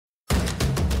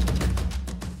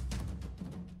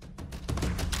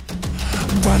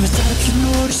바늘 따르기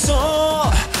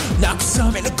노렸어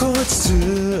낙섬에는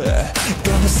고치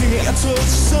까만색의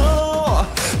안토서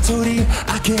둘이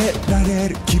아게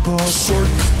나를 기뻐 Short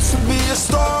to be a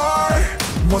star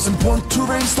Wasn't born to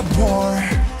raise the bar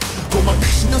고만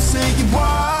신경 쓰기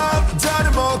와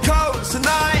다름없고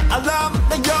나의 알람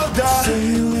내 여다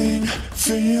Feeling,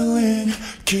 feeling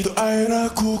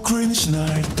기도하라고 그린시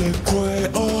날 때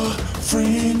quail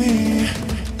Free me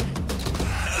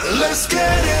Let's get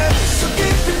it So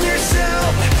giving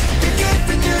yourself You're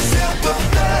giving yourself the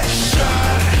best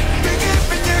shot You're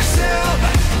giving yourself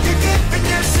You're giving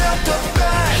yourself the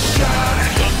best shot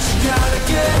What you gotta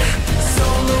get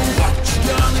Solo what you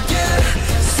gonna get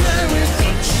Say it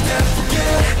don't you never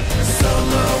forget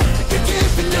Solo You're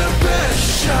giving your best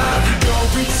shot Go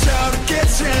reach out and get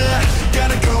ya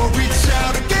Gotta go reach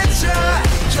out and get ya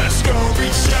Just go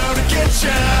reach out and get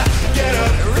ya Get up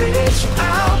and reach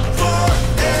out for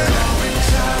it Go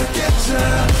reach out and get ya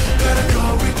Gotta go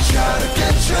reach out and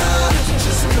get ya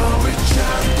Just go reach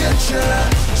out and get ya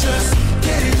Just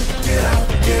get in, get out,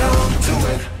 get on to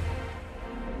it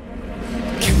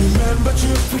Can't remember to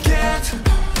forget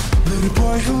Little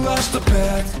boy who lost the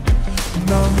bet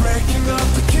Now I'm racking up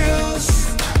the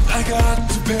kills I got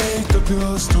to pay the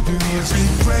bills, the bills Be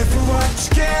brave for what you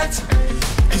get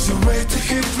It's a way to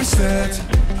hit reset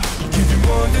Give you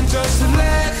more than just a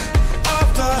leg Off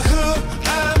the hook,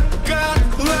 I've got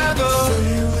level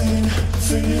Feeling,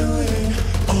 feeling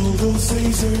All those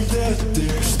days are dead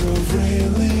There's no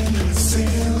railing,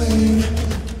 ceiling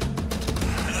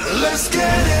Let's get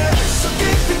it So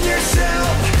giving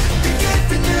yourself You're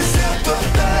giving yourself the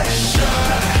best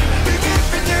shot You're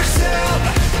giving yourself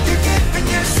You're giving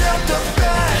yourself the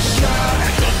best shot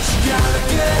What you gotta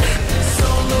get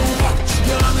Solo what you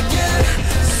gonna get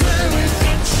Say it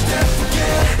don't you never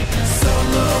forget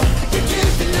Solo You're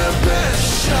giving your best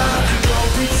shot Go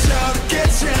reach out and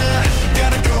get ya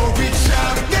Gotta go reach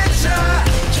out and get ya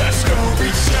Just go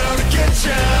reach out and get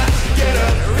ya Get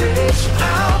up and reach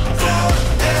out for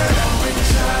it Go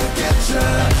reach out and get ya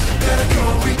Gotta go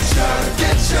reach out and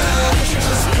get ya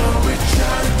Just go reach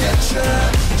out and get ya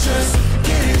Just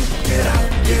get in, get out,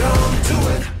 get on to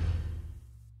it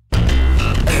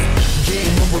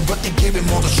Game over, but they gave him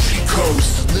all the street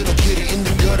codes Little kitty in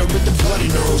the gutter with the bloody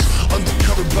nose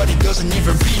Undercover, but he doesn't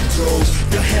even read those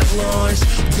The headlines,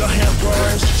 the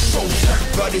headlines So tech,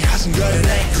 but he hasn't got an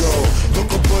echo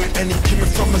Local boy, and he came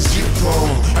from a zero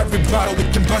Every battle we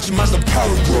can punch him as the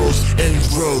power grows and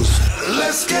grows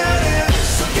Let's get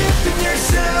it